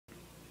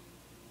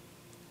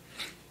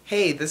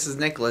Hey, this is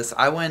Nicholas.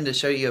 I wanted to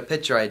show you a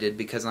picture I did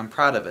because I'm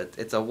proud of it.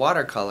 It's a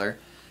watercolor,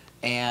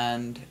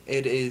 and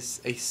it is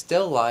a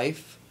still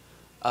life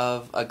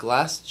of a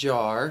glass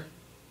jar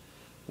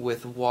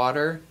with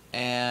water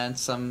and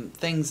some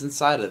things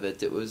inside of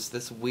it. It was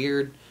this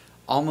weird,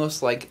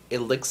 almost like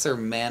elixir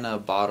mana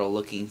bottle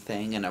looking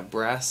thing in a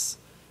brass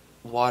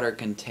water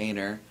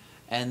container,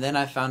 and then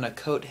I found a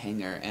coat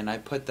hanger and I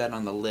put that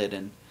on the lid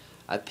and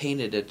I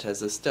painted it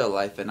as a still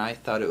life, and I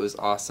thought it was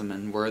awesome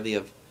and worthy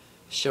of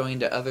showing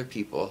to other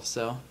people,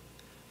 so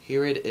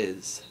here it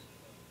is.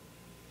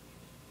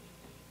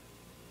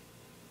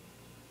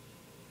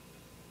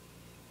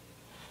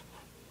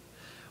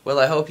 Well,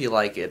 I hope you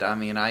like it. I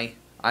mean, I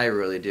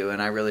really do,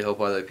 and I really hope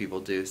other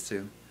people do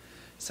too.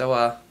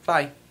 So,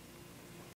 bye.